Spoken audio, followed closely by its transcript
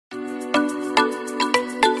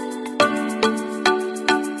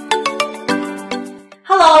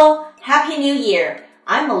Happy New Year!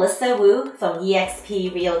 I'm Melissa Wu from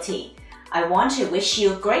eXp Realty. I want to wish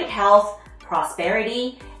you great health,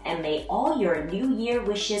 prosperity, and may all your New Year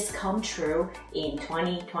wishes come true in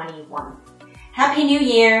 2021. Happy New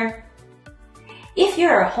Year! If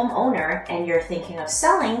you're a homeowner and you're thinking of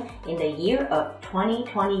selling in the year of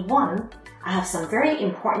 2021, I have some very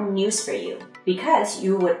important news for you because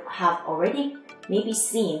you would have already maybe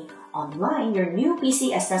seen online your new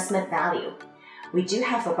BC assessment value. We do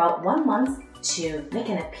have about 1 month to make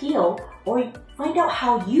an appeal or find out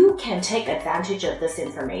how you can take advantage of this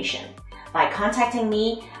information by contacting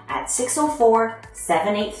me at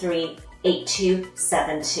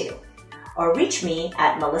 604-783-8272 or reach me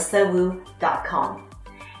at melissawu.com.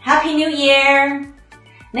 Happy New Year!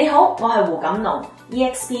 你好，我係胡錦龍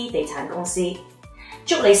eXp 地產公司，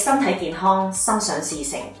祝你身體健康，心想事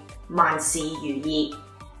成，萬事如意。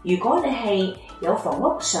如果你係有房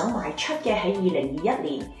屋想賣出嘅喺2021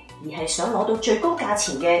年，而係想攞到最高價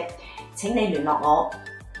錢嘅，請你聯絡我，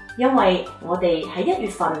因為我哋喺1月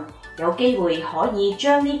份有機會可以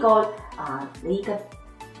將呢個你嘅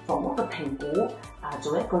房屋嘅評估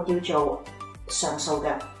做一個叫做上訴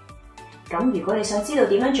嘅。咁如果你想知道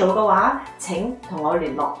點樣做嘅話，請同我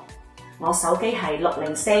聯絡。我手機係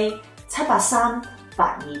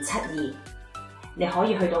604-783-8272，你可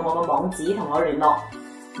以去到我個網址同我聯絡。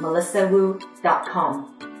melissawu.com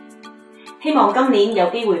希望今年有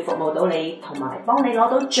機會服務到你，同埋幫你攞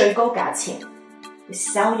到最高價錢。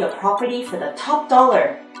Sell your property for the top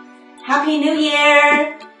dollar. Happy New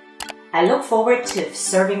Year! I look forward to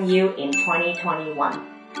serving you in 2021.